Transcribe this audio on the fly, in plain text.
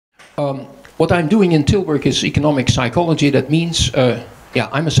What I'm doing in Tilburg is economic psychology. That means, yeah,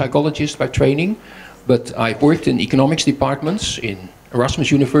 I'm a psychologist by training, but I've worked in economics departments in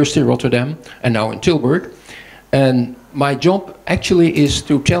Erasmus University, Rotterdam, and now in Tilburg. And my job actually is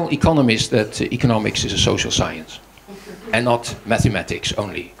to tell economists that economics is a social science, and not mathematics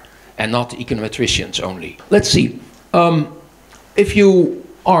only, and not econometricians only. Let's see. If you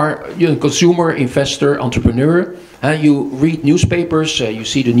are a consumer, investor, entrepreneur, you read newspapers, you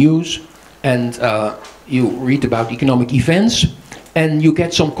see the news, and you read about economic events, and you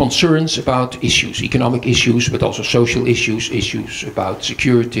get some concerns about issues, economic issues, but also social issues, issues about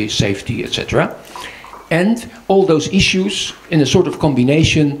security, safety, etc. And all those issues, in a sort of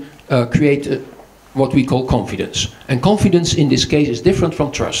combination, create what we call confidence. And confidence in this case is different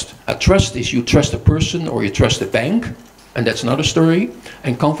from trust. Trust is you trust a person or you trust a bank, and that's another story.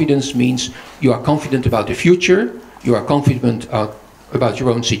 And confidence means you are confident about the future, you are confident about your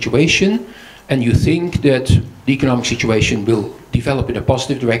own situation, and you think that the economic situation will develop in a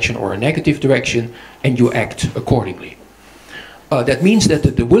positive direction or a negative direction, and you act accordingly. That means that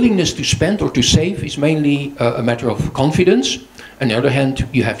the willingness to spend or to save is mainly a matter of confidence. On the other hand,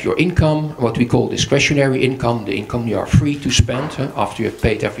 you have your income, what we call discretionary income, the income you are free to spend after you have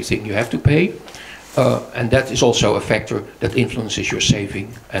paid everything you have to pay. And that is also a factor that influences your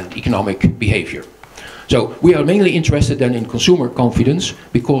saving and economic behavior. So we are mainly interested then in consumer confidence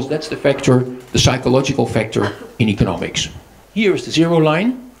because that's the factor, the psychological factor in economics. Here is the zero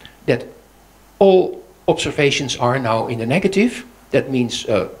line, that all observations are now in the negative. That means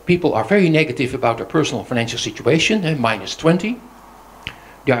people are very negative about their personal financial situation, minus 20.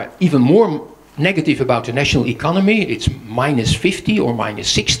 They are even more negative about the national economy. It's minus 50 or minus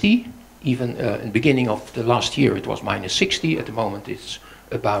 60. Even in the beginning of the last year it was minus 60. At the moment it's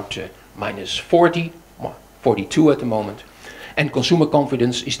about minus 40, 42 at the moment. And consumer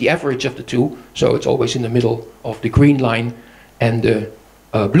confidence is the average of the two, so it's always in the middle of the green line and the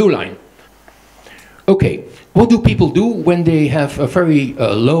blue line. Okay, what do people do when they have a very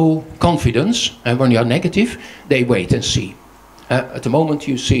low confidence and when they are negative? They wait and see. At the moment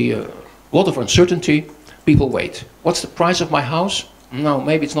you see a lot of uncertainty, people wait. What's the price of my house? No,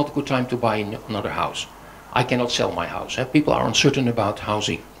 maybe it's not a good time to buy another house. I cannot sell my house. People are uncertain about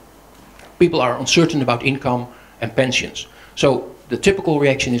housing. People are uncertain about income and pensions. So the typical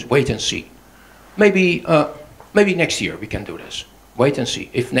reaction is wait and see. Maybe next year we can do this. Wait and see.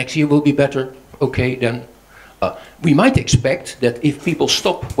 If next year will be better, okay, then we might expect that if people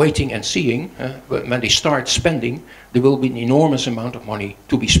stop waiting and seeing, when they start spending, there will be an enormous amount of money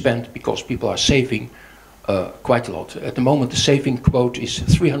to be spent because people are saving quite a lot. At the moment the saving quote is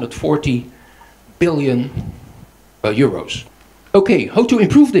 340 billion euros. Okay, how to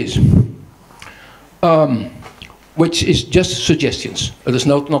improve this? Which is just suggestions. There's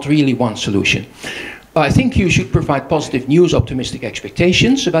not really one solution. I think you should provide positive news, optimistic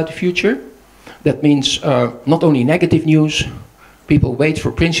expectations about the future. That means not only negative news. People wait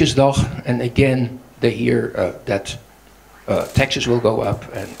for Prinsjesdag and again they hear that taxes will go up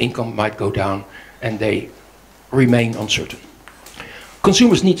and income might go down and they remain uncertain.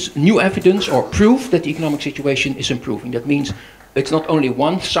 Consumers need new evidence or proof that the economic situation is improving. That means it's not only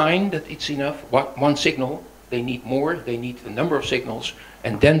one sign that it's enough, one signal. They need more, they need a number of signals,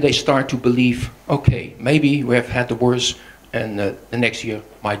 and then they start to believe, okay, maybe we have had the worst and the next year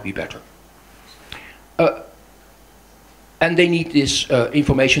might be better. And they need this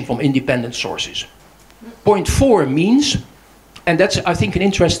information from independent sources. Point 4 means, and that's I think an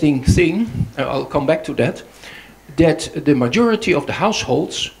interesting thing, I'll come back to that, that the majority of the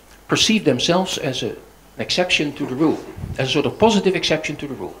households perceive themselves as an exception to the rule, as a sort of positive exception to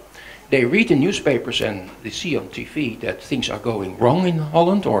the rule. They read in newspapers and they see on TV that things are going wrong in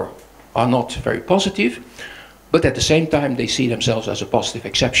Holland or are not very positive, but at the same time they see themselves as a positive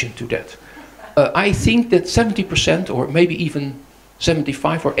exception to that. I think that 70% or maybe even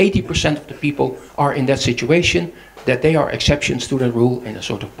 75 or 80% of the people are in that situation, that they are exceptions to the rule in a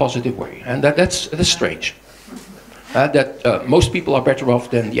sort of positive way. And that's strange. That most people are better off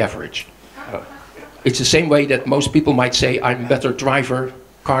than the average. It's the same way that most people might say I'm a better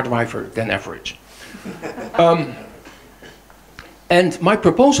car driver than average. And my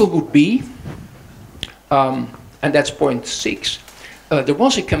proposal would be, and that's point 6, there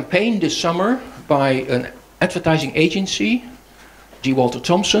was a campaign this summer by an advertising agency, G. Walter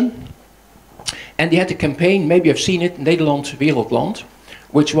Thompson, and they had a campaign, maybe you've seen it, Nederland Wereldland,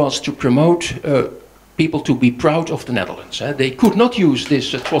 which was to promote people to be proud of the Netherlands. They could not use this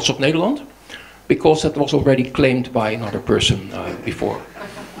Trots op Nederland, because that was already claimed by another person before.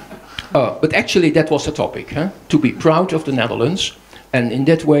 But actually that was the topic, to be proud of the Netherlands. And in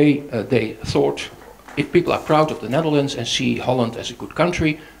that way, they thought, if people are proud of the Netherlands and see Holland as a good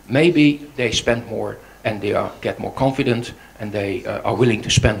country, maybe they spend more and they get more confident and they are willing to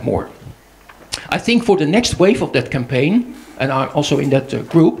spend more. I think for the next wave of that campaign, and I'm also in that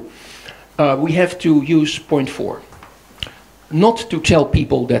group, we have to use point 4. Not to tell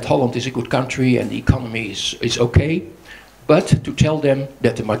people that Holland is a good country and the economy is okay, but to tell them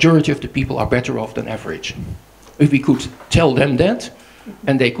that the majority of the people are better off than average. If we could tell them that,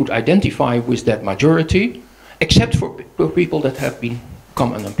 and they could identify with that majority, except for people that have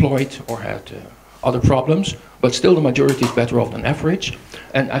become unemployed or had other problems, but still the majority is better off than average.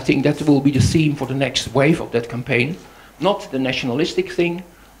 And I think that will be the theme for the next wave of that campaign. Not the nationalistic thing,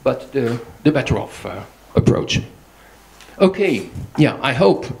 but the better off approach. Okay, yeah, I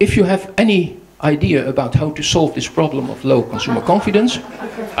hope if you have any idea about how to solve this problem of low consumer confidence,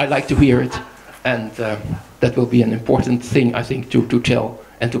 I'd like to hear it. And that will be an important thing, I think, to tell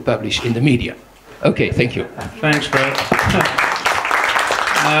and to publish in the media. Okay, thank you. Thanks, Fred.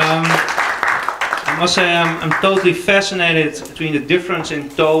 I must say I'm totally fascinated between the difference in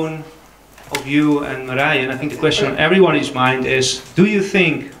tone of you and Marije, and I think the question on everyone's mind is, do you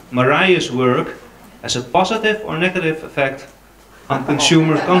think Marije's work has a positive or negative effect on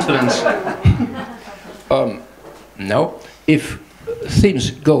consumer confidence? No. If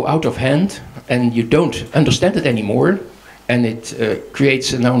things go out of hand and you don't understand it anymore and it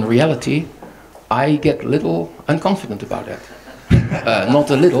creates a known reality, I get a little unconfident about that. Not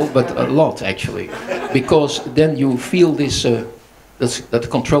a little, but a lot actually. Because then you feel this, that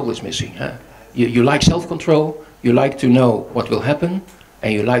control is missing. Huh? You like self-control, you like to know what will happen,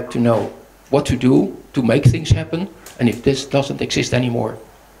 and you like to know what to do to make things happen. And if this doesn't exist anymore,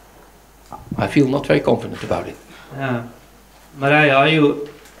 I feel not very confident about it. Yeah. Marije,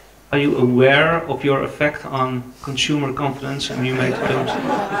 are you aware of your effect on consumer confidence? And you made films.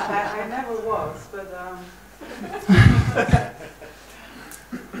 I never was, but